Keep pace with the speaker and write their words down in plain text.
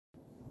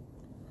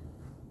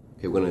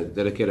Okay, we're going to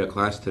dedicate our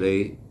class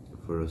today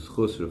for a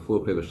schus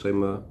refuah plei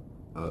b'shlema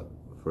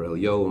for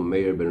Eliyahu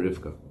Meir ben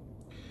Rivka.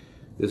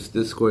 This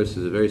discourse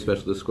is a very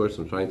special discourse.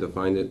 I'm trying to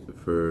find it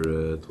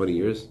for 20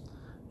 years,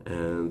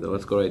 and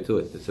let's go right to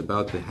it. It's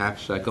about the half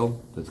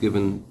shekel that's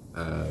given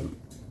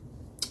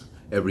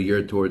every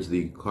year towards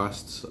the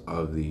costs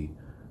of the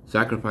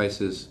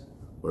sacrifices.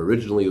 Or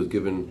originally, it was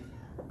given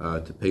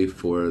to pay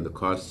for the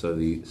costs of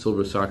the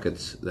silver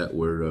sockets that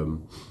were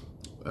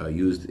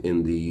used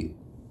in the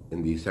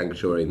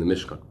sanctuary in the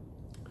Mishkan.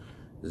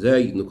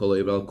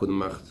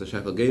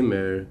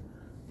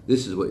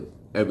 This is what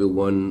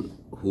everyone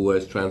who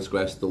has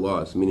transgressed the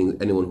laws, meaning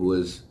anyone who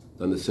has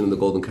done the sin of the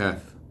golden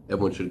calf,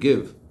 everyone should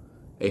give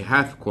a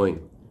half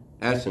coin.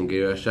 Asem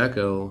gera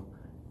shekel,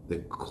 the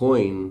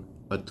coin,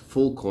 a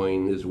full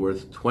coin, is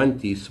worth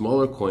 20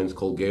 smaller coins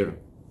called gera.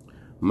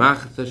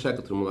 But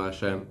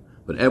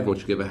everyone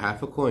should give a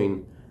half a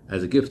coin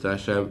as a gift to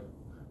Hashem.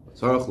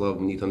 We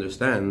need to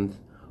understand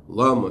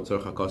why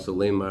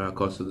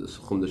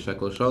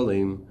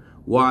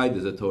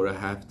does the Torah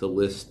have to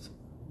list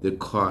the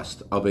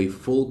cost of a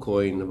full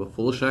coin, of a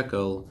full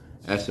shekel,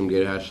 Esem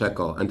Gera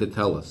shekel, and to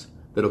tell us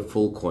that a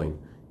full coin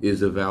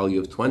is a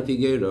value of 20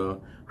 gera?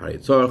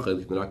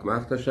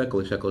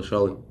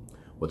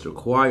 What's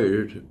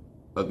required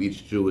of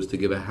each Jew is to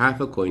give a half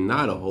a coin,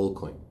 not a whole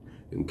coin.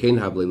 So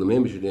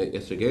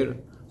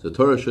the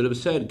Torah should have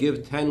said,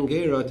 give 10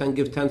 gera,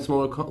 give 10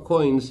 smaller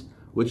coins,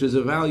 which is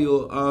a value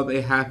of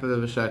a half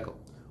of a shekel.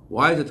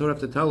 Why does the Torah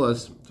have to tell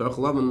us? So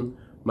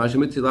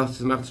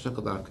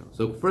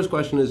the first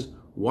question is,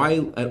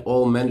 why at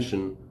all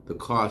mention the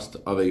cost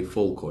of a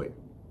full coin?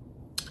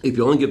 If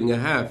you're only giving a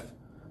half,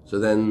 so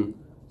then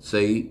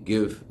say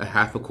give a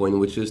half a coin,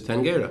 which is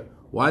 10 gera.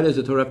 Why does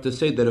the Torah have to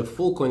say that a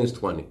full coin is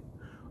 20?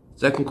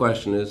 Second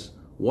question is,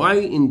 why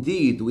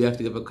indeed do we have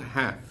to give a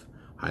half?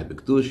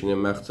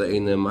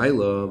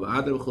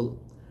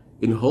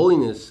 In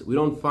holiness, we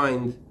don't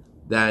find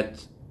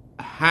that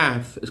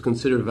half is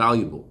considered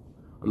valuable.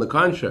 On the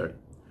contrary,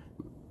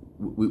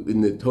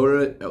 in the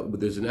Torah,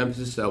 there's an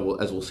emphasis,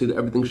 as we'll see, that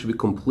everything should be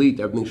complete,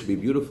 everything should be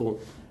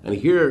beautiful. And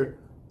here,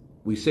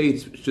 we say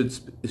it should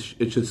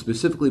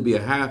specifically be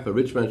a half. A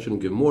rich man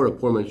shouldn't give more, a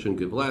poor man shouldn't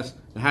give less.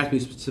 It has to be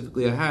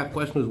specifically a half.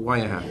 Question is, why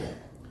a half?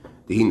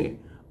 The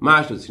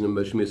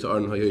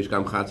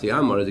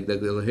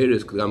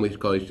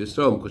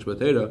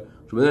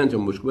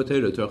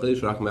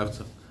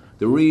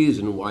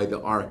reason why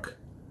the ark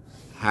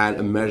had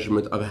a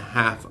measurement of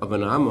half of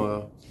an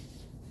amma,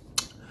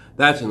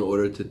 that's in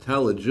order to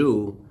tell a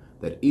Jew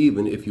that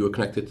even if you are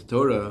connected to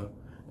Torah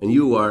and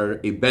you are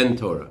a ben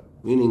Torah,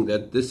 meaning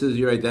that this is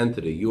your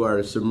identity, you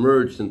are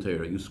submerged in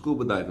Torah, you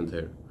scuba dive in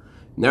Torah,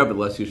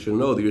 nevertheless you should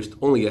know that you're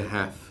only a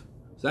half.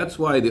 So that's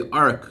why the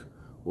ark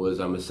was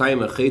a Messiah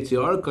Chetzi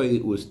Arka,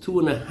 it was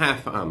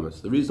 2.5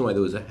 amas. The reason why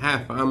there was a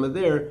half amma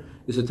there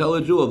is to tell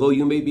a Jew, although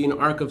you may be an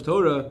ark of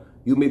Torah,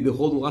 you may be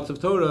holding lots of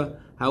Torah,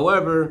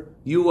 however,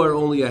 you are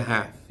only a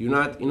half. You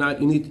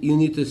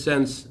need to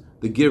sense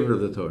the giver of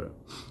the Torah.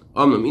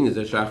 But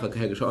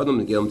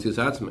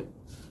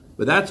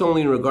that's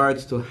only in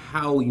regards to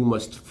how you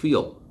must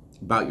feel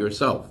about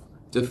yourself,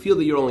 to feel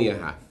that you're only a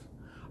half.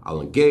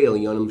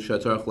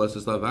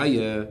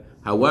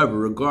 However,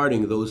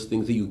 regarding those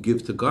things that you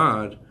give to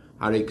God,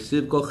 it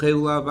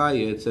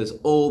says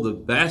all the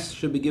best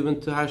should be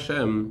given to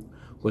Hashem.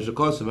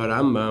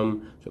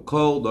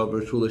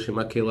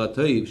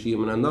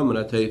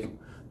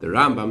 The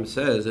Rambam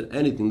says that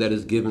anything that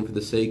is given for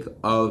the sake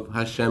of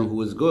Hashem,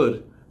 who is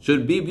good,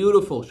 should be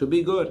beautiful, should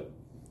be good.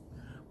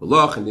 And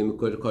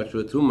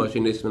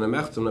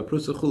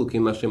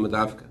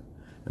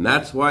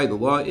that's why the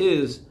law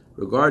is,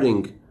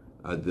 regarding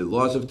the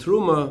laws of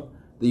Truma,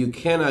 that you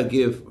cannot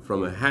give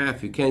from a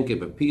half, you can't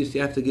give a piece,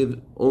 you have to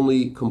give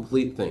only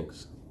complete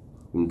things.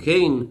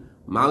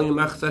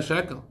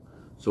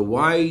 So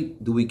why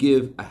do we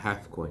give a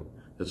half coin?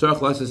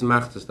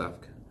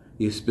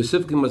 You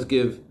specifically must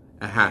give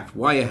a half.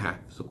 Why a half?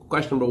 So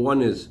question number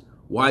one is,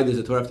 why does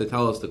the Torah have to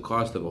tell us the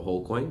cost of a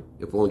whole coin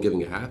if we're only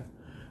giving a half?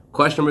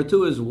 Question number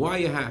two is, why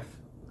a half?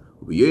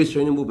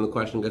 The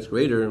question gets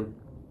greater.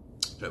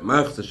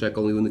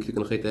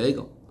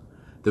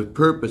 The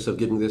purpose of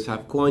giving this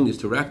half coin is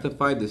to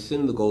rectify the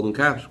sin of the golden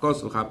calf.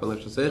 As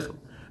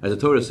the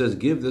Torah says,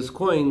 give this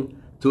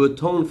coin to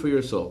atone for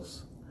your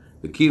souls.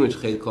 The key,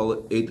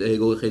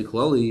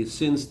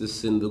 since the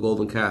sin of the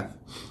golden calf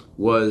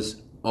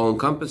was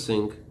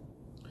all-encompassing,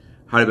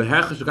 so it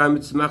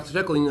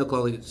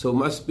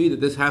must be that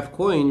this half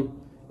coin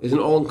is an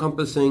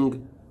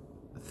all-encompassing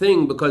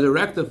thing because it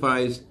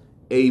rectifies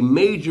a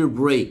major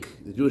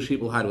break the Jewish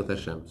people had with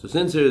Hashem. So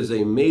since there is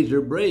a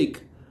major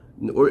break,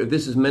 or if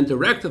this is meant to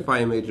rectify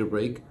a major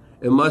break,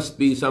 it must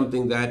be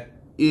something that's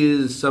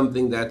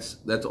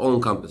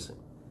all-encompassing.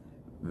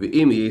 And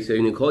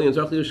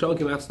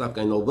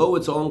although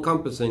it's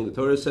all-encompassing, the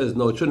Torah says,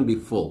 no, it shouldn't be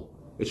full.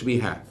 It should be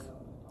half.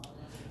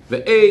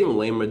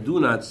 Do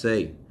not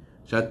say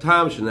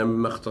שהטעם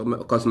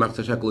כוס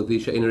מחצה שקל לפי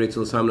שאין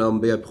רצל לסמנה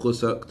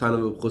בפחוסה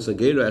קטנה ובפחוסה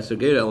גרה, 10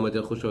 גרה, אלמד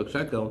יחושו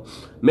שקל.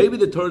 Maybe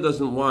the Torah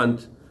doesn't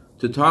want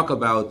to talk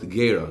about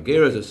gera.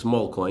 Gera is a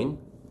small coin.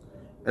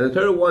 And the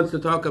Torah wants to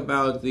talk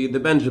about the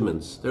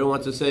Benjamins. The Torah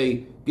wants to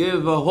say,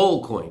 give a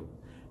whole coin.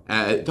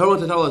 The Torah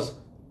wants to tell us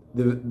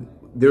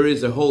there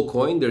is a whole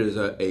coin, there is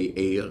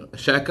a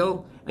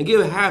shekel, and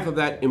give half of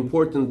that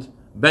important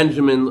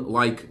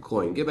Benjamin-like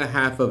coin. Give a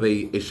half of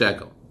a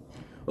shekel.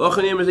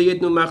 Therefore,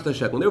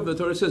 the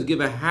Torah says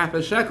give a half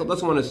a shekel. It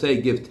doesn't want to say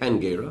give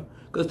 10 gera,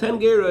 because 10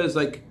 gera is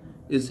like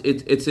there's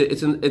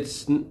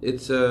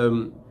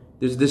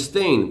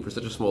disdain for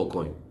such a small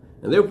coin,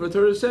 and therefore the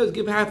Torah says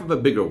give half of a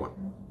bigger one.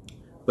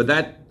 But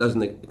that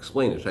doesn't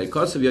explain it.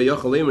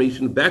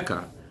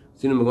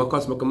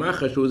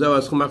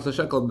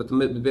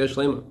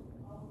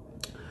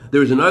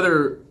 There's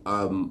another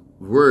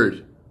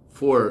word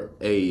for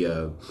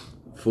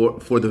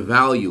for the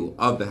value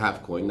of the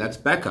half coin. That's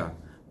beka.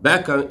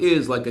 Beka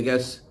is like, I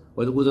guess,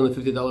 what was on the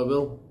 $50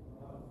 bill?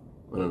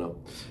 I don't know.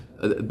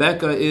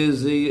 Beka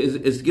is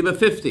give a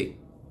 50.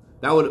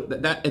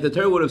 That if the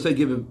Torah would have said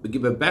give a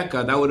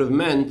beka, that would have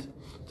meant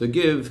to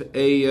give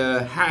a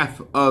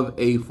half of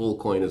a full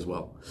coin as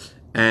well.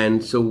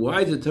 And so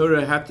why does the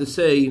Torah have to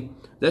say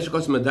so the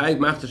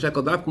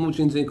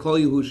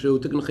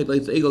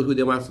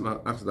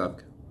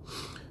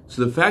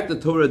fact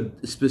that Torah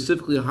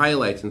specifically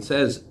highlights and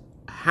says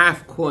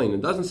half coin,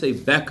 it doesn't say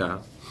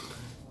beka,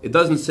 it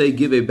doesn't say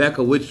give a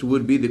beka, which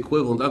would be the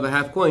equivalent of a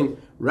half coin.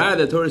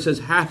 Rather, the Torah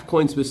says half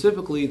coin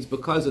specifically. It's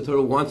because the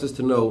Torah wants us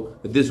to know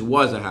that this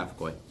was a half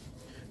coin.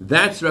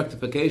 That's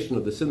rectification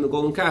of the sin of the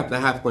golden calf, the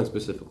half coin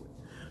specifically.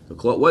 So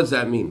what does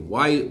that mean?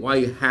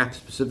 Why half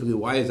specifically?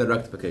 Why is that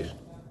rectification?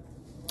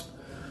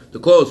 To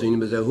close,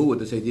 what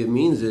this idea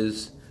means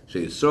is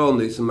that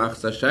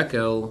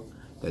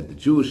the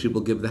Jewish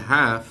people give the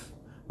half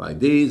by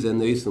days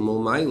and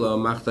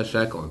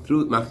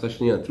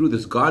through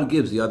this God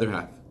gives the other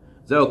half.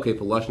 Is that okay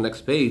for Lush?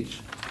 Next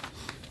page.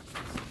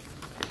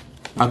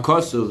 The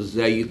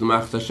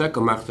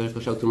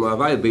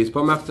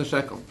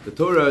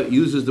Torah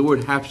uses the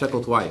word half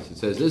shekel twice. It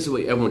says this is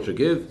what everyone should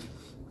give.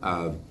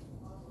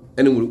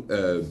 Anyone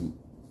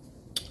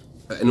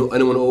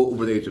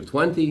over the age of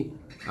 20,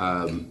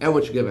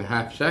 everyone should give a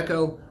half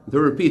shekel. The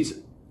Torah repeats,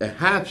 a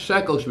half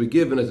shekel should be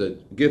given as a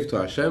gift to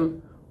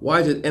Hashem.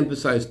 Why is it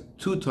emphasized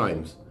 2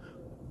 times?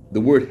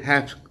 The word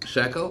half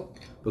shekel?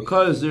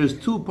 Because there's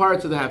 2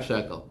 parts of the half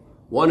shekel.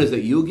 One is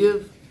that you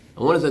give,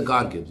 and one is that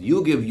God gives.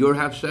 You give your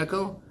half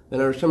shekel,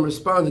 then Hashem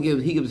responds and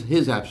he gives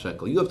his half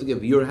shekel. You have to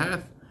give your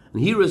half,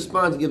 and he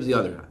responds and gives the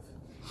other half.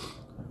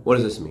 What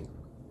does this mean?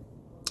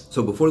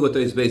 So before we go to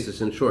this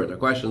basis, in short, our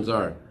questions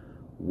are,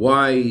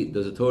 why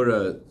does the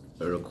Torah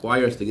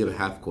require us to give a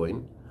half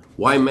coin?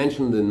 Why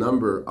mention the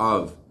number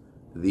of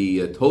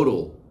the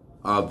total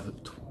of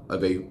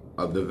the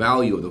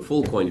value of the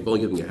full coin if you're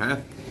only giving a half?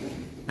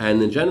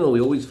 And in general,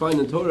 we always find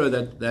in Torah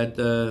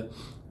that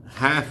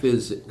half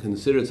is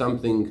considered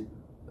something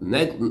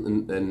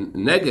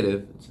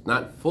negative. It's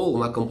not full,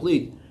 not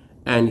complete.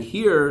 And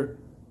here,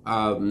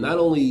 not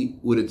only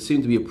would it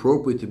seem to be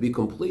appropriate to be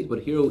complete,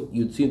 but here it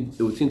would seem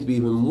to be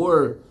even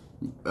more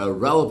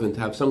relevant to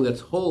have something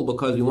that's whole,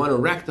 because we want to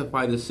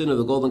rectify the sin of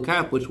the golden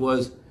calf, which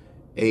was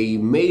a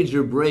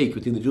major break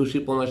between the Jewish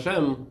people and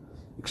Hashem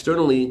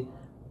externally.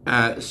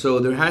 So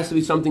there has to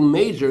be something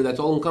major that's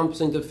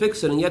all-encompassing to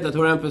fix it, and yet the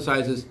Torah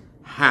emphasizes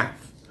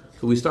half.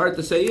 So we start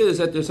to say is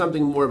that there's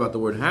something more about the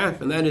word half,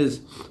 and that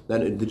is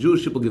that the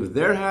Jewish people give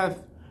their half,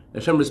 and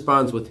Hashem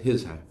responds with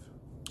his half.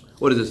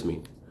 What does this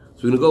mean?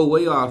 So we're going to go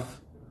way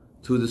off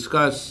to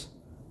discuss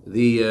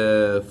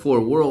the 4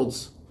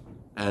 worlds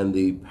and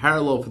the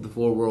parallel for the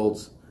 4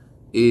 worlds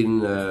in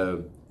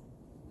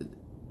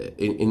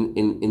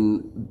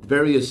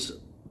various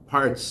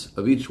parts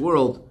of each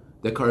world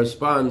that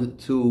correspond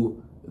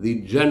to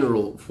the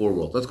general 4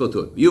 worlds. Let's go to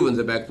it. Yuvan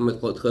back to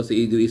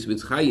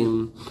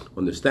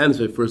understands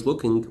by first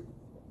looking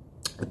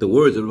at the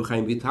words of Reb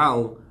Chaim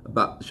Vital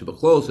about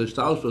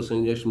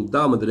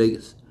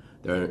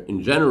there are,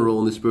 in general,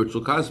 in the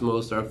spiritual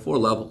cosmos, there are 4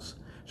 levels.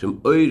 The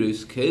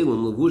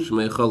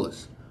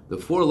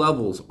 4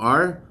 levels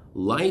are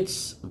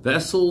lights,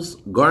 vessels,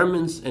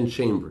 garments, and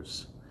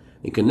chambers.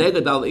 And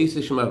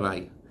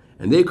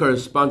they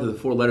correspond to the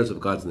 4 letters of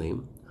God's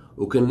name.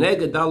 And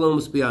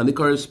they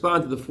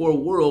correspond to the 4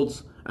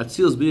 worlds.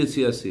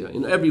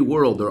 In every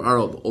world there are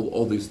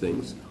all these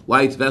things: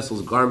 lights,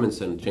 vessels,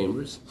 garments, and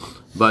chambers.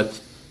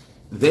 But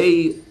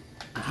they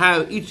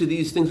have, each of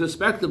these things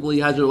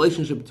respectively has a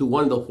relationship to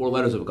one of the 4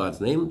 letters of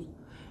God's name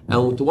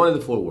and to one of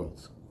the 4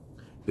 worlds.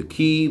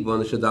 Because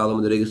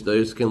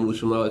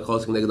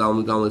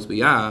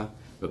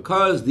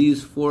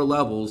these 4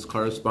 levels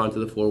correspond to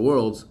the 4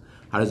 worlds,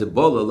 that's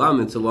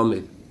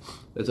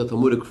a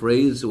Talmudic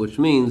phrase which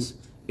means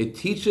it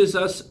teaches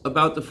us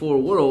about the 4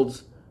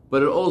 worlds,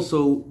 but it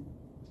also,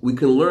 we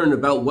can learn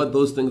about what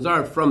those things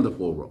are from the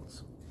 4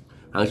 worlds.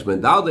 From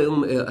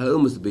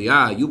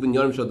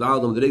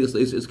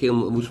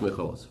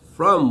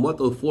what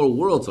the 4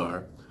 worlds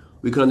are,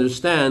 we can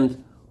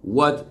understand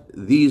what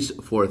these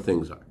four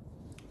things are.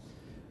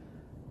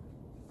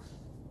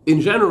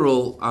 In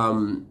general,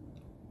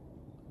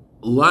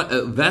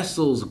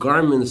 vessels,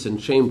 garments, and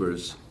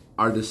chambers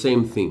are the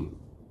same thing.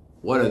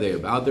 What are they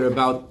about? They're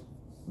about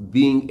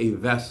being a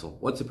vessel.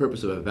 What's the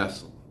purpose of a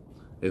vessel?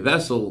 A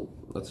vessel,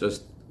 let's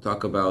just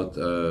talk about,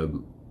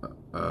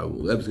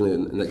 Leb's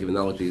going to give an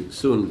analogy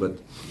soon, but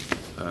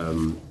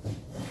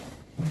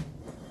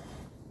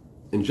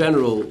in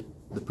general,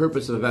 the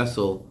purpose of a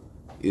vessel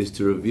is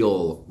to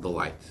reveal the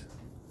light.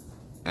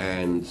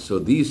 And so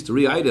these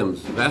three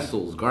items,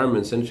 vessels,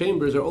 garments, and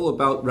chambers, are all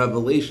about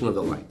revelation of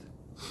the light.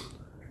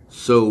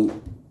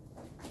 So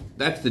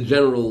that's the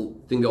general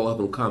thing they all have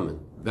in common: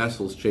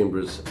 vessels,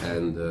 chambers,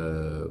 and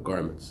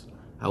garments.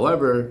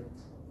 However,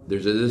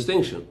 there's a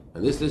distinction,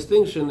 and this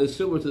distinction is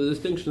similar to the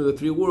distinction of the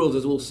three worlds,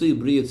 as we'll see,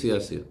 Bria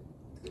Tziyasiyah.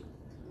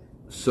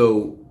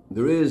 So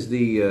there is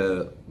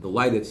the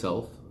light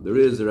itself, there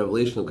is the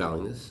revelation of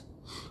godliness,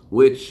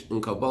 which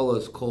in Kabbalah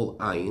is called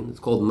Ayin. It's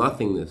called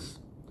nothingness.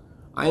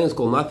 Ayin is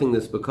called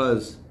nothingness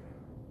because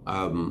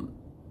the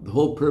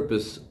whole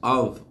purpose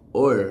of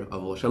Or,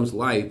 of Hashem's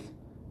light,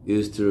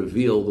 is to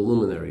reveal the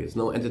luminary. It's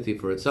no entity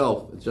for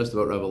itself. It's just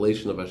about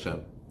revelation of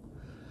Hashem.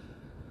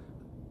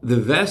 The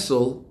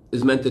vessel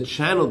is meant to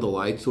channel the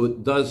light so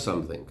it does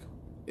something.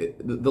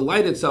 The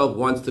light itself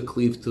wants to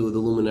cleave to the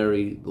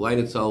luminary. The light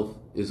itself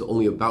is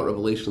only about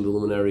revelation of the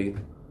luminary.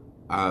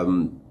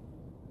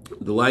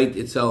 The light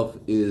itself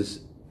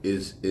is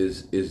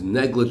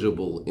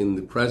negligible in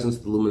the presence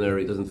of the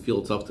luminary. It doesn't feel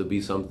itself to be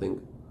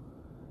something.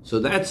 So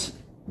that's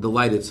the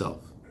light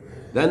itself.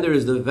 Then there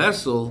is the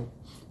vessel.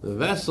 The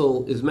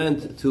vessel is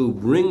meant to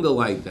bring the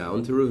light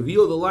down, to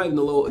reveal the light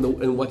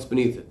and what's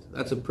beneath it.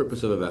 That's the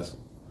purpose of a vessel.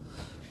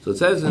 So it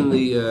says in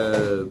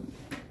the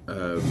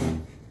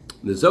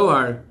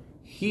Zohar,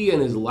 he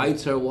and his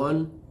lights are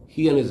one,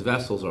 he and his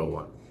vessels are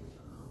one.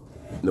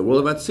 In the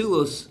world of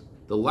Atzilus,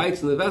 the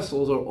lights and the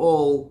vessels are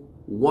all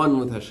one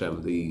with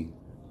Hashem. The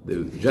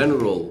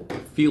general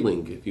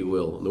feeling, if you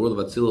will, in the world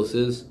of Atzilus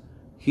is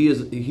he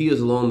is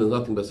alone, there's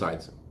nothing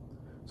besides him.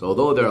 So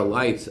although there are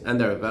lights and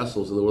there are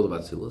vessels in the world of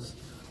Atzilus,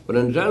 but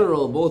in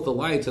general, both the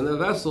lights and the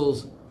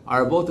vessels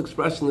are both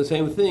expressing the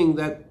same thing,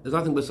 that there's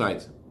nothing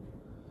besides him.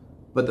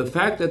 But the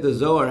fact that the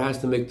Zohar has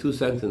to make two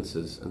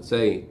sentences and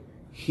say,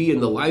 he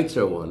and the lights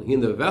are one, he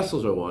and the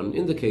vessels are one,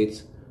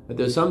 indicates that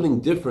there's something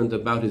different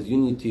about his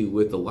unity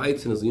with the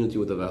lights and his unity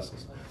with the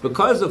vessels.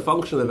 Because the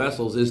function of the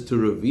vessels is to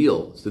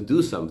reveal, is to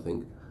do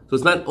something, so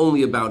it's not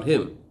only about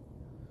him.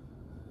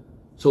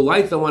 So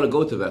lights don't want to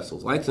go to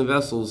vessels. Lights and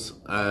vessels,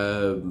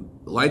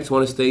 lights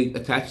want to stay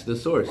attached to the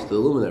source, to the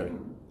luminary.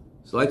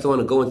 So lights don't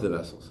want to go into the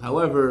vessels.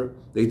 However,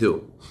 they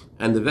do.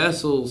 And the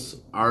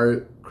vessels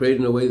are created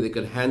in a way they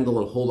can handle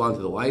and hold on to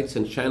the lights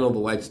and channel the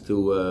lights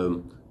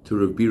to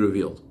be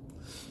revealed.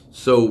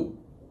 So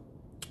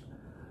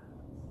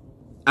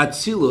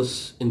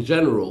Atzilus, in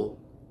general,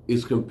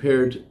 is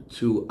compared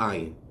to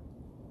Ayin.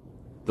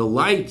 The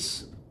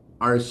lights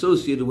are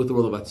associated with the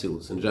world of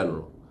Atzilus, in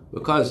general.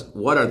 Because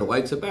what are the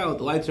lights about?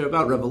 The lights are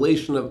about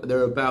revelation of.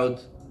 They're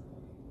about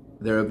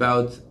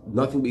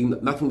nothing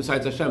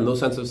besides Hashem, no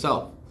sense of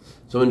self.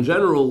 So in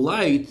general,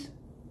 light,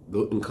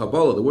 in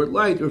Kabbalah, the word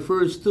light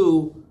refers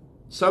to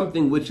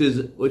something which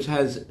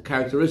has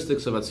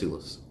characteristics of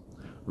Atzilus.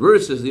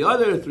 Versus the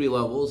other three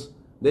levels,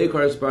 they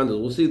correspond, as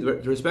we'll see,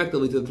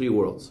 respectively to the three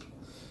worlds.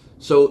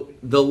 So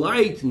the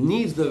light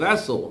needs the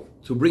vessel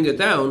to bring it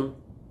down,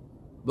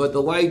 but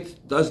the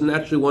light doesn't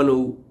actually want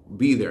to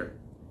be there.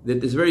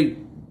 There's a very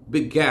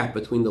big gap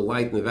between the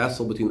light and the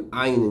vessel, between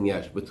Ayin and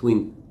Yesh,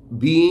 between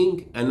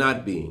being and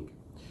not being.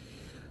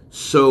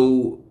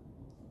 So,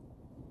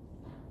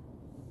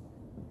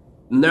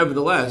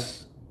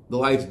 nevertheless, the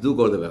lights do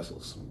go to the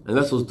vessels, and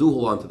vessels do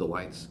hold on to the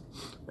lights.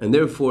 And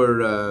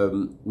therefore,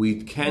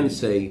 we can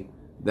say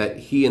that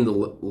he and the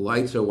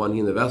lights are one, he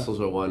and the vessels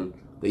are one,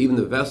 that even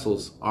the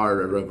vessels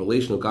are a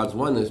revelation of God's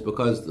oneness,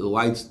 because the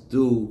lights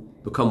do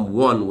become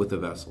one with the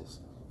vessels.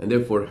 And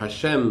therefore,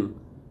 Hashem,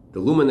 the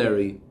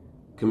luminary,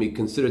 can be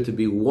considered to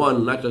be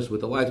one, not just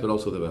with the lights, but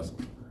also with the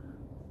vessels.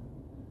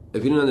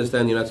 If you didn't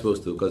understand, you're not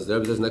supposed to, because the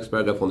Rebbe says the next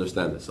paragraph will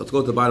understand this. Let's go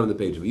to the bottom of the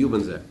page.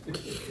 V'yuvan zeh.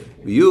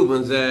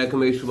 V'yuvan zeh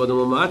kamei shuvah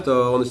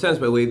d'mamato understands,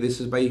 by the way, this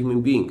is by a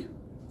human being.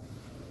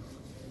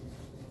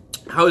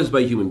 How is it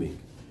by a human being?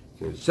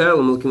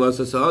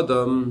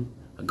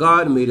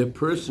 God made a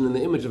person in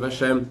the image of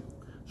Hashem.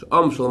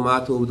 Hashem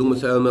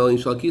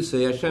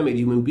made a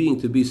human being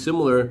to be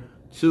similar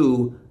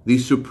to the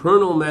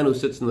supernal man who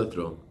sits on the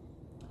throne.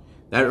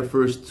 That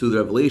refers to the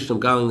revelation of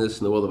godliness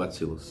in the world of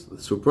Atzilus. The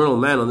supernal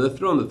man on the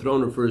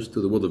throne refers to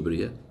the world of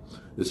Bria.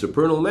 The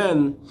supernal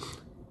man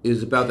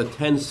is about the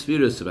 10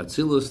 spheres of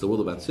Atzilus, the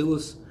world of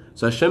Atzilus.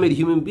 So Hashem made a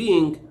human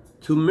being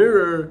to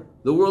mirror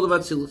the world of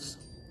Atzilus.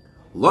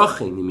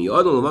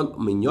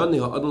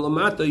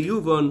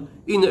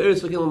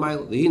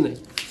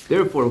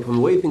 Therefore, from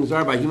the way things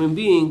are by a human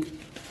being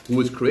who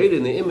was created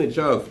in the image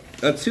of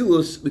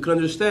Atzilus, we can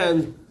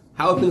understand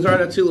how things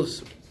are in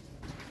Atzilus.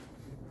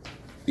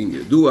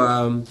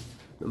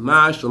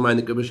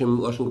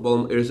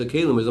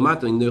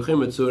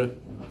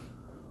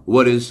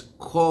 What is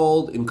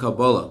called in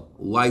Kabbalah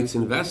lights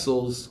and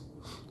vessels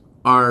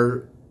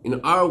are, in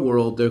our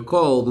world, they're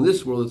called, in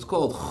this world, it's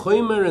called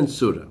chomer and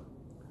sura,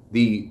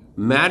 the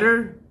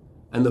matter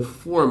and the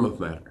form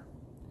of matter.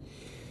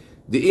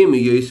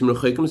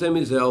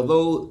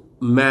 Although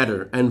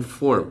matter and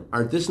form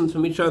are distant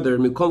from each other,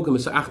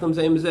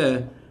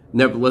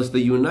 nevertheless they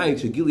unite,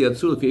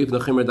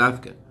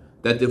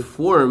 that the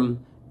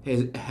form,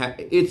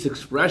 its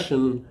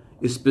expression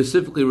is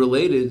specifically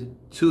related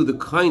to the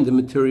kind of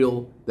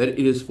material that it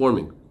is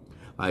forming.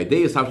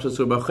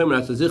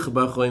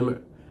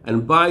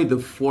 And by the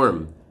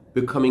form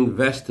becoming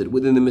vested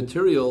within the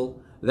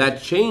material,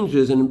 that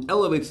changes and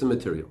elevates the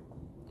material.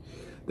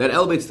 That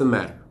elevates the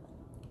matter.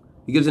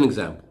 He gives an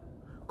example.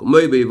 For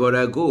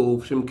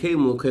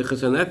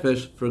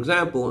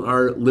example, in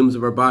our limbs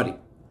of our body.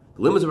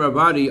 The limbs of our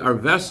body are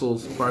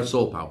vessels for our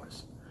soul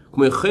powers.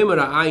 For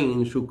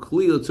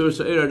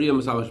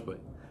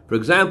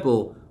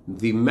example,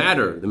 the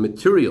matter, the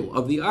material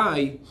of the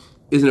eye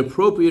is an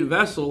appropriate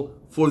vessel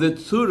for the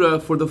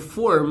tzura, for the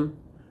form,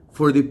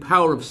 for the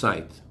power of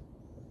sight.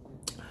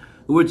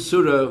 The word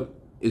tzura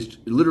is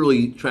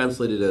literally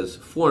translated as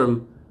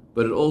form,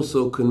 but it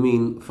also can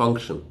mean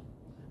function.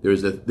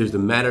 There's the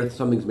matter that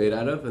something's made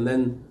out of, and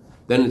then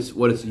it's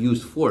what it's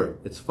used for.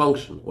 Its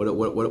function.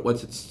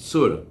 What's its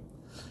tzura?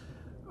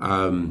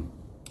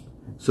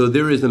 So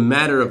there is the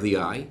matter of the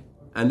eye,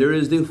 and there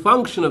is the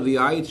function of the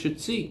eye it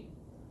should see.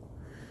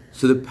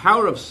 So the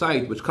power of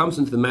sight, which comes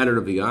into the matter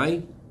of the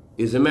eye,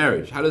 is a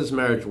marriage. How does this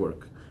marriage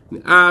work?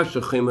 Although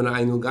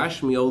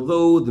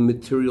the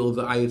material of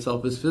the eye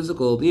itself is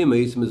physical,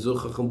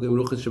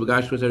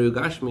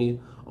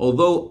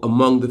 although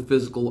among the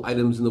physical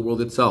items in the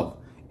world itself,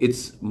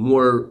 it's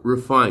more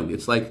refined.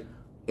 It's like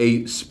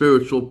a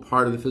spiritual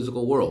part of the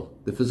physical world.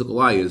 The physical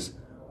eye is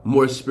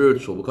more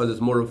spiritual because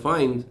it's more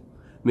refined.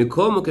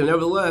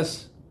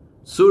 Nevertheless,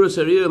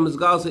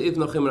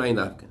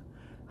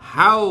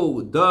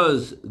 how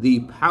does the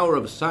power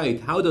of sight,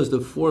 how does the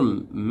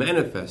form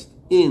manifest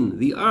in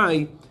the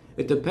eye?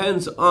 It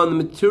depends on the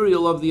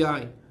material of the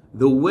eye.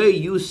 The way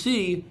you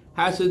see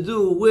has to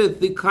do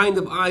with the kind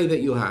of eye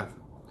that you have.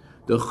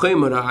 The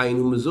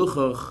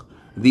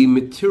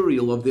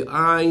material of the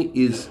eye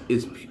is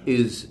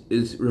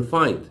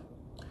refined.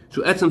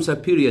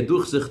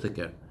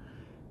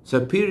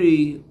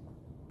 Sapiri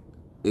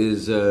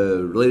is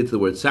related to the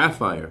word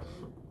sapphire,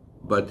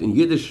 but in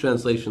Yiddish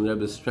translation, the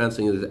Rebbe is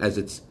translating it as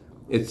it's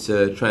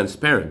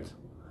transparent.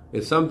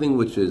 It's something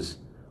which is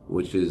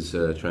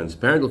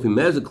transparent.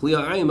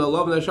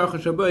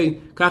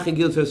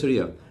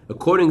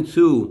 According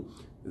to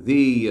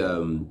the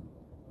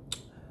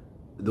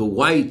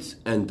white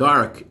and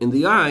dark in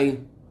the eye,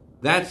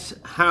 that's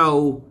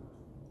how,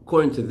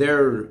 according to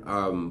their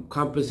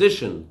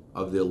composition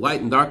of the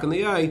light and dark in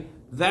the eye,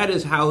 that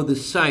is how the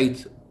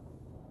sight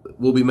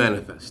will be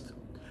manifest.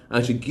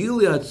 That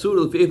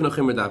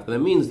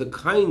means the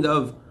kind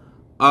of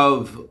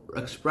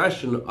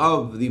expression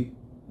of the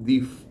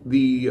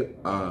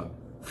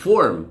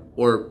form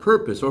or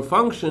purpose or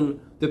function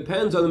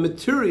depends on the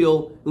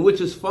material in which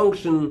this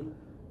function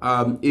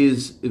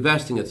is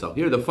investing itself.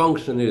 Here the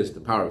function is the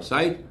power of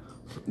sight,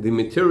 the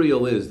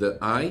material is the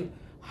eye.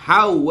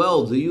 How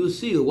well do you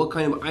see? What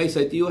kind of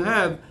eyesight do you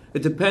have?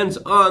 It depends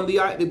on the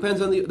eye,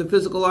 depends on the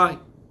physical eye.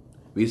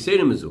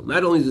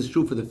 Not only is this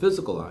true for the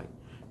physical eye,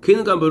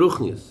 this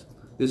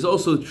is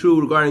also true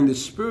regarding the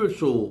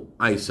spiritual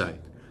eyesight.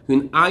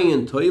 There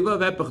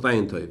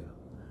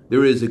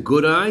is a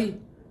good eye,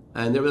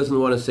 and there doesn't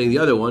want to say the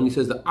other one. He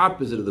says the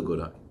opposite of the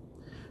good eye.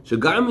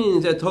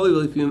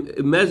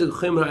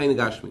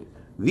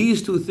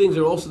 These two things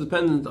are also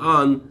dependent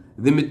on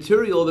the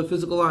material of the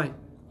physical eye.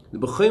 In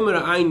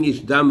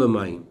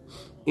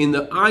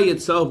the eye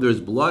itself,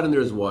 there's blood and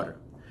there's water.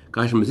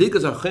 If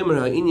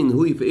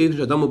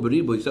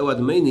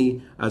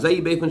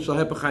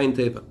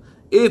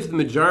the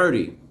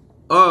majority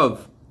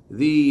of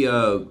the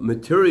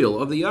material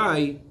of the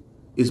eye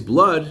is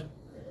blood,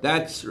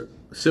 that's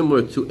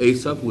similar to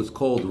Esav, who is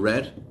called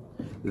red,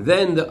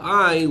 then the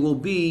eye will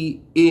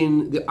be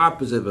in the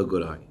opposite of a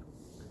good eye.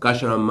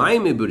 But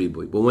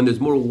when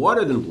there's more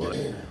water than blood,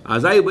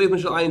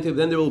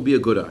 then there will be a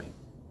good eye.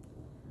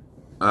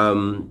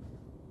 I'm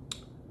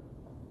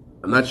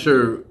not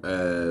sure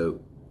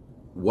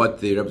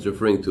what the Rebbe is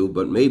referring to,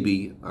 but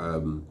maybe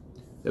the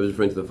Rebbe is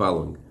referring to the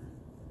following.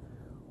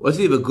 What's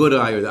the good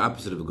eye or the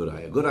opposite of a good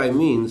eye? A good eye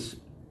means,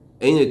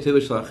 the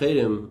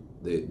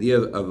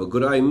idea of a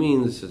good eye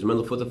means, as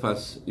Mendel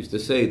Futterfass used to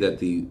say, that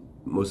the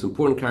most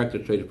important character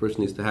trait a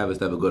person needs to have is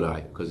to have a good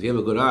eye. Because if you have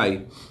a good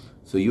eye,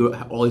 so you're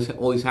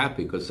always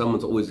happy, because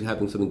someone's always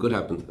having something good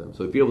happen to them.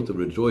 So if you're able to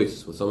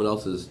rejoice with someone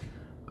else's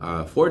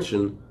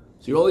fortune,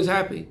 so you're always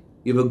happy.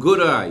 You have a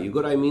good eye. Your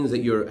good eye means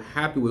that you're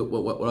happy with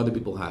what other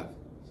people have.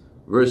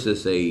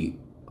 Versus a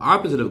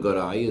opposite of good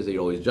eye is that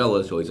you're always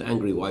jealous, you're always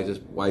angry. Why is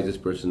this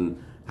person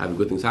having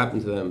good things happen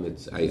to them?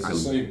 It's the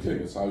same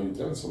thing. It's how you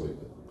translate it.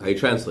 How you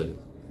translate it.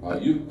 How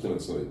you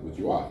translate it with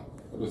your eye.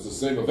 But it's the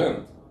same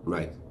event.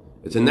 Right.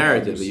 It's a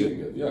narrative.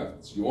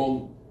 It's your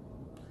own.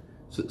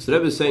 So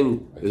Rebbe is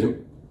saying,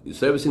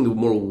 the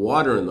more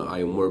water in the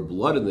eye, more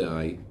blood in the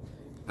eye.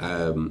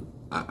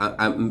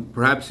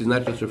 Perhaps he's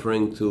not just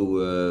referring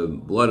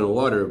to blood and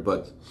water,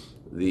 but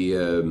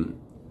the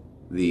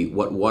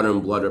what water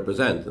and blood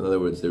represent. In other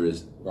words, there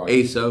is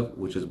Esav,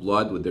 which is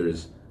blood. There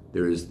is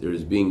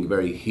being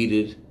very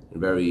heated and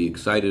very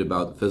excited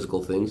about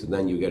physical things, and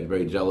then you get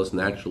very jealous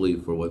naturally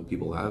for what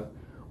people have.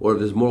 Or if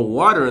there's more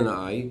water in the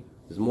eye,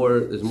 there's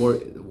more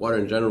water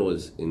in general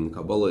in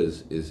Kabbalah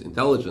is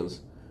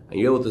intelligence, and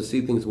you're able to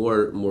see things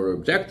more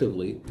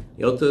objectively.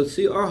 You're able to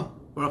see,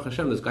 Baruch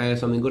Hashem, this guy has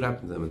something good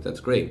happen to him.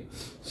 That's great.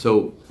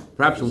 So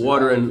perhaps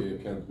water and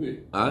it can't be.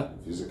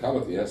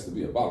 Physicality has to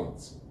be a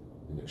balance.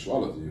 In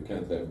actuality, you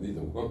can't have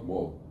neither one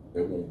more.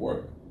 It won't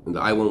work. And the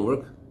eye won't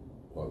work.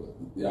 Well,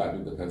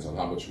 it depends on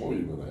how much more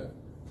you're going to have.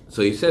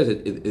 So he says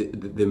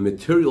the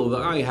material of the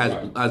eye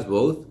has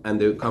both, and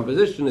the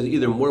composition is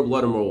either more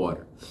blood or more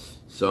water.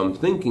 So I'm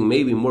thinking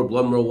maybe more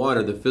blood, more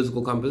water. The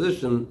physical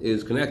composition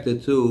is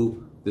connected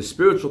to the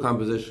spiritual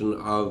composition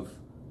of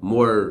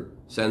more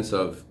sense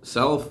of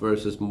self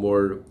versus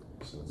more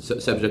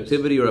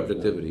subjectivity or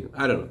objectivity.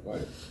 I don't know.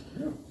 Right.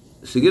 Yeah.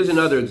 So he gives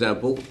another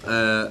example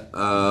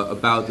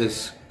about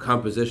this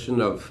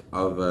composition of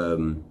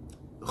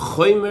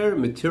chomer,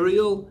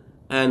 material,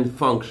 and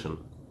function.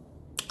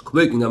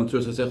 We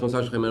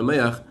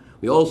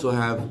also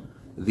have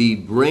the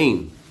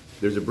brain.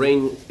 There's a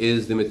brain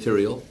is the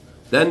material.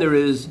 Then there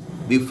is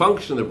the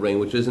function of the brain,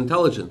 which is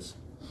intelligence.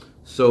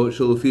 So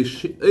the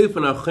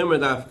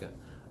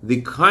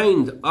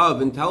kind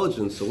of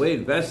intelligence, the way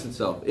it vests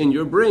itself in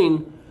your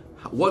brain,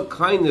 what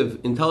kind of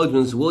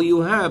intelligence will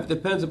you have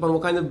depends upon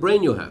what kind of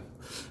brain you have.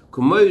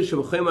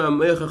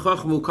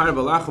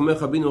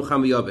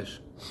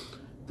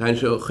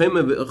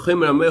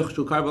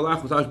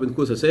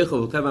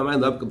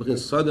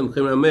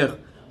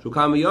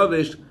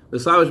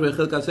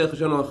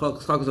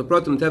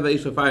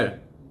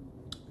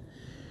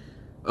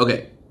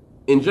 Okay,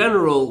 in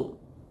general,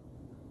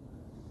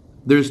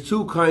 there's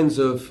two kinds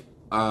of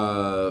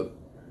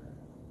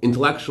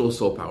intellectual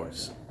soul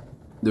powers.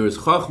 There is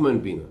Chachma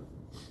and Bina.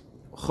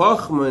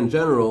 Chachma in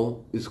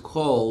general is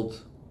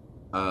called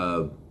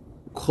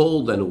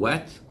cold and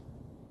wet,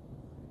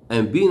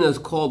 and Bina is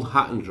called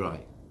hot and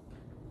dry.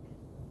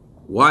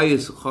 Why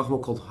is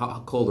Chachma called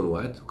cold and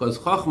wet? Because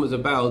Chachma is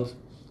about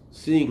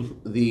seeing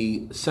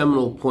the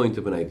seminal point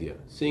of an idea,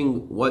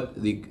 seeing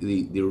what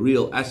the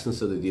real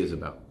essence of the idea is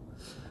about.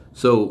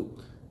 So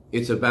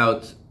it's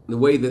about the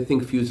way the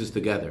thing fuses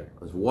together.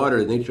 As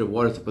water, the nature of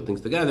water is to put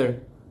things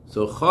together.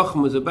 So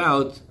Chachma is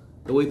about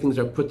the way things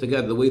are put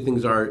together, the way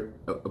things are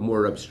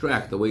more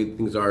abstract, the way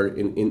things are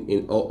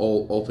in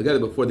all together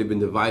before they've been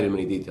divided in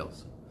many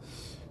details.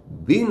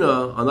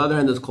 Bina, on the other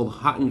hand, is called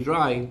hot and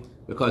dry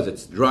because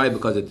it's dry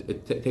because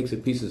it takes the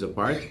pieces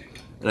apart,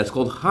 and it's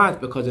called hot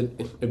because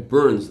it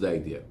burns the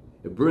idea.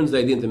 It burns the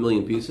idea into a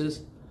million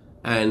pieces,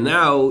 and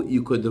now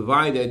you could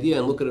divide the idea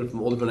and look at it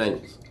from all different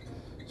angles.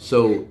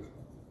 So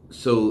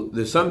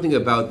there's something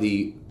about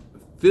the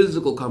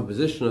physical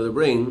composition of the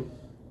brain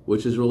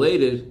which is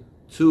related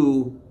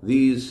to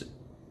these.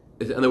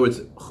 In other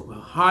words,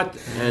 hot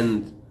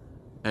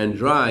and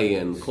dry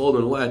and cold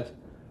and wet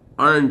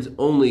aren't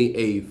only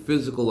a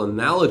physical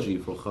analogy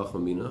for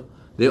Chachma Bina.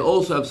 They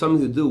also have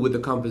something to do with the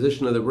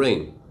composition of the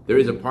brain. There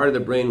is a part of the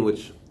brain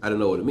which, I don't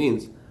know what it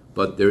means,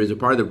 but there is a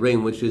part of the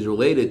brain which is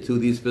related to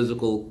these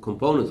physical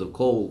components of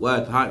cold,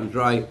 wet, hot, and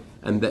dry,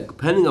 and that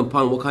depending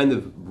upon what kind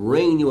of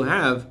brain you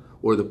have,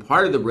 or the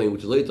part of the brain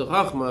which is related to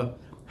Chachma,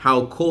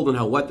 how cold and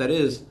how wet that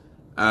is,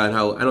 and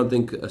how I don't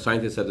think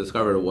scientists have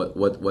discovered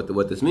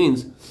what this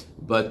means,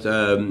 but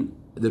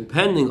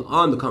depending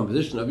on the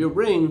composition of your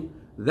brain,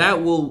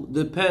 that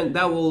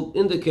will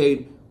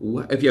indicate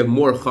if you have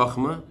more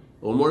Chachma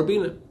or more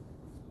Bina.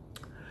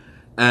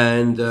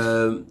 And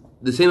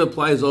the same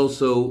applies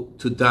also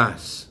to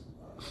Das.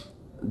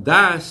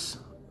 Das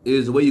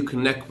is the way you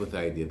connect with the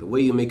idea, the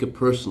way you make it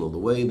personal, the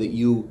way that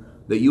you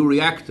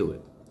react to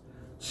it.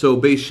 So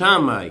Beis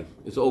Shammai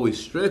is always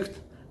strict,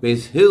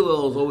 Beis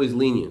Hillel is always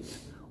lenient.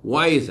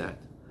 Why is that?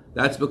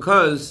 That's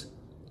because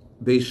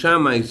Beis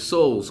Shammai's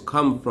souls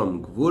come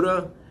from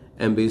Gvura,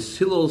 and Beis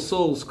Hillel's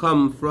souls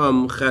come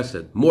from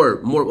Chesed.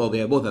 Well,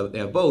 they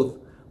have both,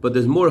 but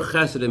there's more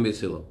Chesed in Beis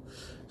Hillel.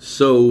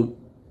 So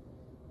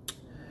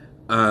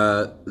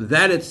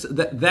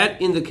that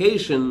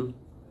indication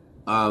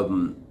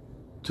to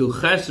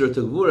Chesed or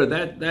to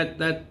Gvura,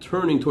 that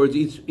turning towards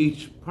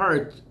each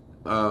part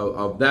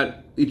of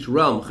that, each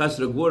realm, Chesed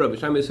or Gvura, Beis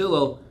Shammai, Beis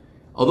Hillel,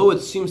 although it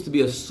seems to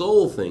be a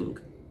soul thing,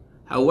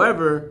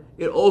 however,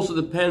 it also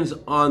depends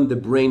on the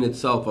brain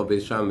itself of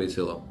Beis Shammai, Beis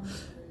Hillel.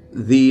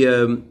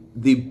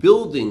 The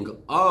building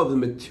of the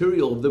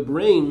material of the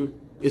brain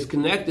is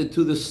connected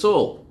to the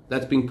soul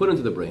that's being put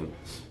into the brain.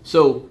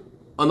 So,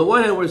 on the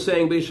one hand, we're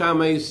saying Beis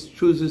Shammai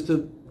chooses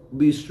to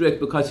be strict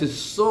because his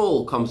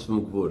soul comes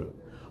from Gvura.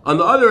 On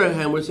the other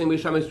hand, we're saying Beis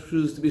Shammai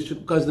chooses to be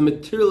strict because the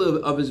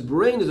material of his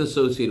brain is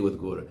associated with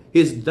Gvura.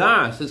 His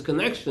das, his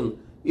connection,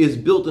 is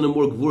built in a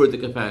more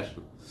gvuritic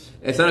fashion.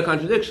 It's not a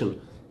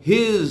contradiction.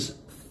 His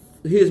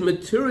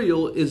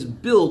material is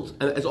built,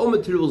 and as all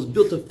material is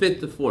built to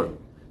fit the form.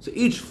 So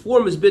each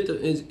form is built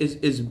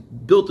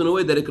in a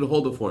way that it can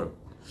hold the form.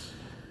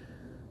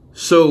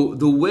 So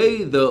the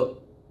way the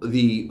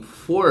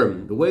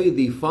form, the way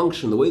the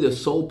function, the way the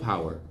soul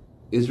power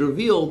is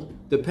revealed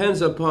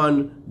depends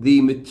upon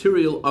the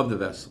material of the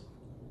vessel.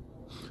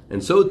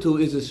 And so too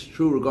is this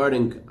true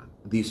regarding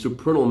the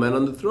supernal man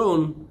on the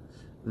throne,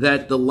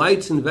 that the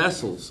lights in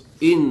vessels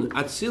in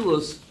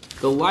Atzilus,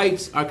 the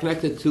lights are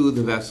connected to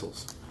the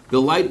vessels.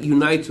 The light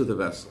unites with the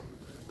vessel.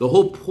 The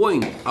whole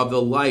point of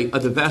the light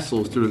of the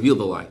vessel is to reveal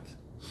the light.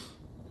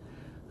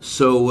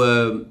 So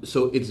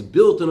it's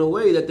built in a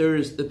way that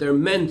they're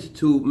meant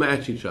to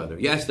match each other.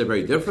 Yes, they're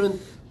very different,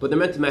 but they're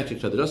meant to match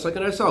each other, just like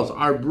in ourselves.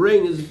 Our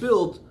brain is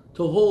built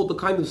to hold the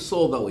kind of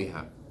soul that we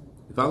have.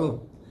 You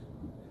follow?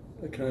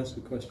 Can I ask a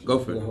question? Go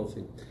for it. The whole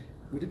thing.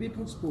 Would it be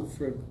possible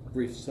for a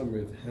brief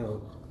summary of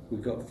how we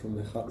got from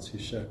the Chatzu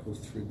Shekel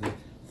through the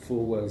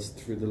four worlds,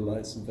 through the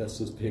lights and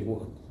vessels being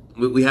one?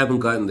 We haven't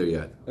gotten there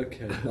yet.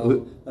 Okay.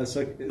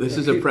 This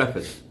is a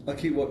preface. I'll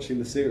keep watching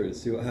the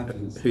series, see what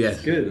happens. Yes.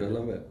 It's good, I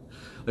love it.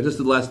 I just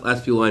did the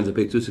last few lines of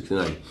page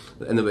 269.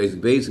 And the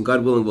basic base, and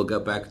God willing, we'll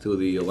get back to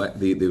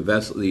the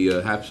vessel,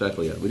 the half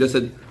shekel yet. We just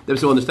said,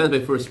 so understand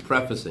by first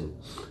prefacing.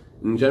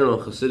 In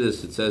general, in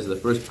Chassidus, it says the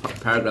first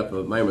paragraph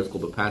of Maimer is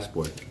called the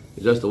passport.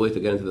 It's just a way to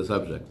get into the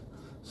subject.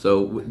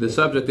 So the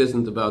subject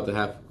isn't about the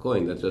half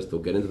coin, that's just to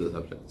get into the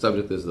subject. The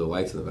subject is the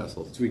lights in the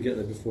vessels. Do we get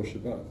there before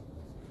Shabbat?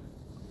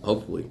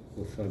 Hopefully.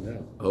 We'll find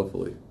out.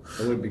 Hopefully.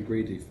 I won't be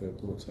greedy for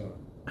more time.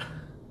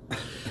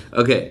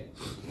 Okay.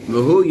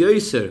 Mehu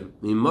yoser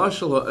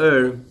mimashal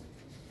ha'er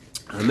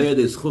hamer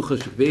de zchucha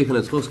shekveichen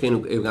and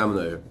zchuchskein evgam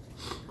ha'er.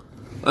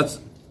 That's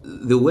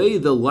the way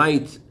the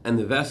light and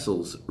the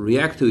vessels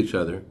react to each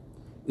other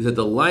is that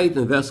the light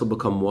and the vessel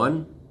become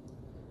one,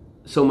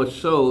 so much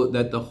so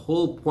that the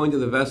whole point of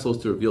the vessel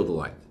is to reveal the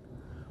light.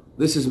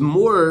 This is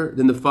more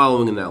than the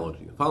following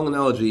analogy. The following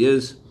analogy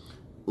is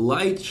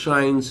light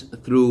shines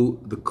through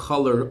the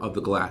color of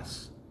the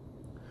glass.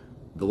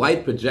 The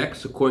light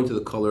projects according to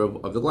the color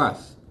of the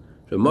glass.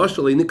 But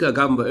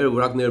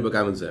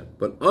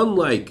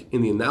unlike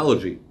in the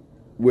analogy,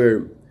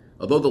 where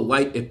although the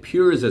light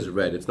appears as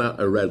red, it's not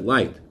a red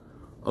light.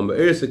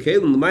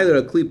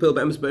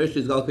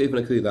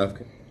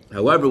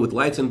 However, with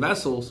lights and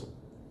vessels,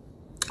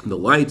 the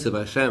lights of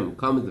Hashem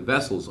come in the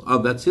vessels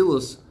of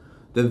Atzilus,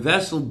 the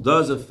vessel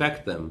does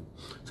affect them,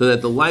 so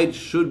that the light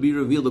should be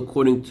revealed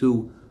according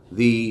to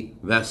the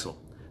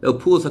vessel.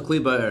 That's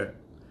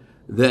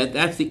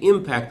the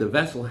impact the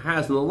vessel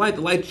has on the light.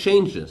 The light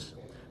changes.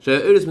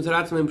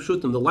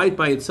 The light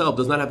by itself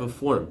does not have a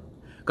form.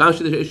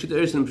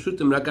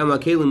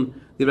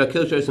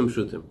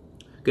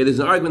 Okay, there's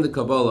an argument in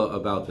Kabbalah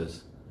about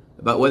this,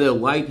 about whether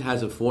light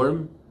has a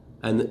form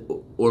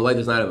or light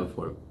does not have a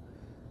form.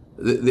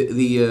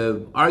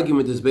 The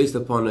argument is based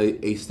upon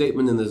a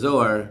statement in the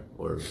Zohar,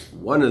 or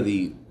one of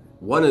the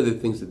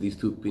things that these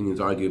two opinions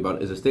argue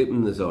about is a statement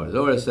in the Zohar.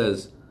 Zohar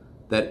says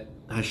that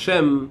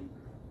Hashem,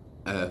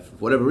 for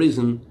whatever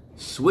reason,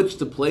 switched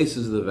the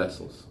places of the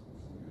vessels.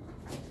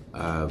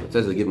 It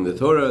says that giving the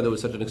Torah there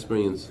was such an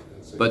experience,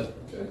 but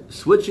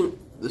switching.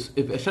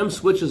 If Hashem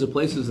switches the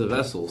places of the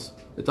vessels,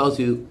 it tells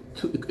you.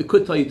 It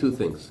could tell you two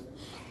things.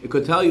 It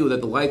could tell you that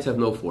the lights have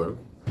no form.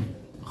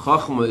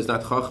 Chachma is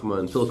not Chachma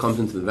until it comes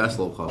into the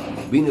vessel of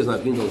Chachma. Bina is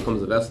not Bina until it comes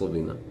to the vessel of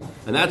Bina.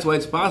 And that's why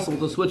it's possible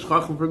to switch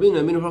Chachma for Bina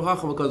and Bina for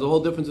Chachma, because the whole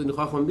difference between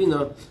Chachma and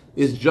Bina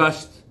is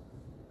just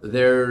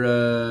their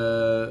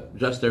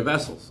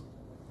vessels.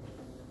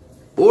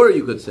 Or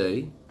you could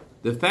say,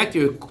 the fact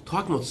you're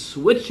talking about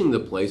switching the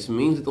place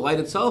means that the light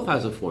itself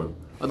has a form.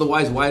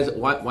 Otherwise, why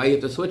you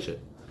have to switch it?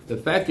 The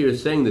fact that you're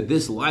saying that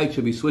this light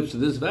should be switched to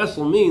this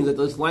vessel means that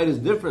this light is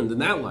different than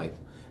that light.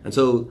 And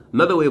so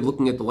another way of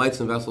looking at the lights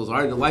and vessels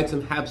are the lights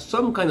have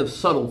some kind of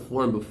subtle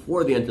form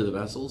before they enter the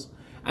vessels,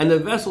 and the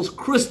vessels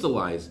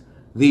crystallize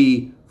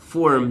the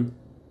form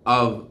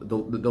of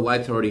the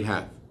lights already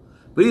have.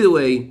 But either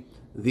way,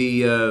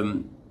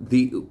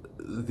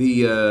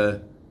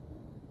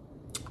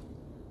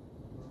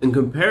 in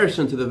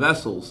comparison to the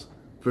vessels,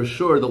 for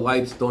sure the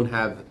lights don't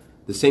have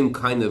the same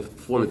kind of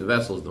form that the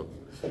vessels do.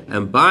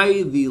 And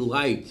by the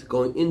light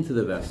going into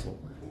the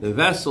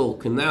vessel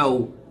can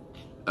now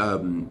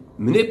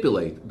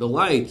manipulate the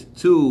light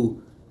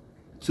to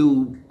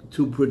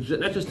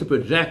project, not just to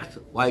project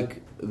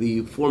like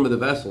the form of the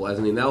vessel as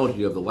an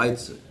analogy of the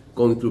lights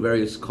going through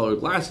various colored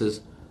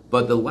glasses,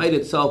 but the light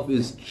itself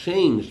is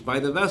changed by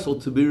the vessel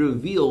to be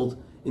revealed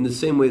in the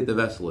same way that the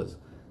vessel is.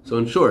 So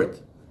in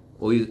short,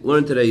 what we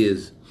learned today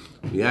is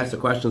we asked the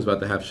questions about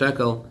the half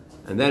shekel,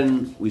 and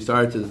then we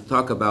started to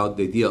talk about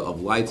the idea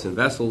of lights and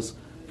vessels,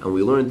 and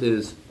we learned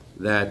is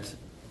that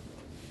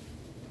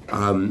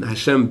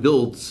Hashem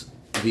builds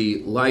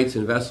the lights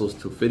and vessels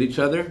to fit each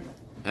other,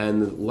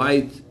 and the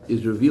light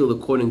is revealed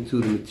according to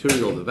the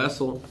material of the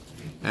vessel.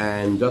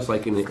 And just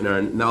like in our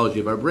analogy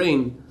of our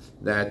brain,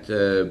 that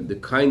the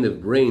kind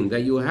of brain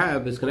that you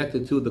have is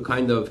connected to the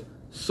kind of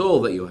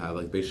soul that you have.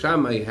 Like Beis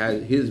Shammai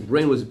had, his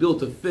brain was built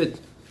to fit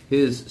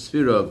his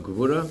sphera of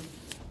Gevura,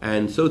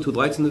 and so too the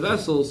lights in the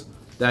vessels,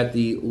 that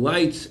the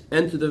lights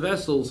enter the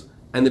vessels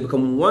and they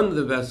become one of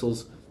the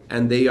vessels,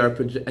 and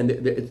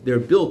they're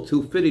built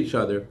to fit each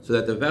other, so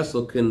that the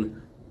vessel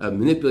can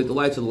manipulate the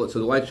light, so the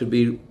light should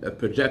be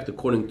project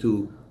according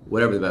to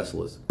whatever the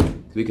vessel is.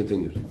 To be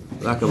continued.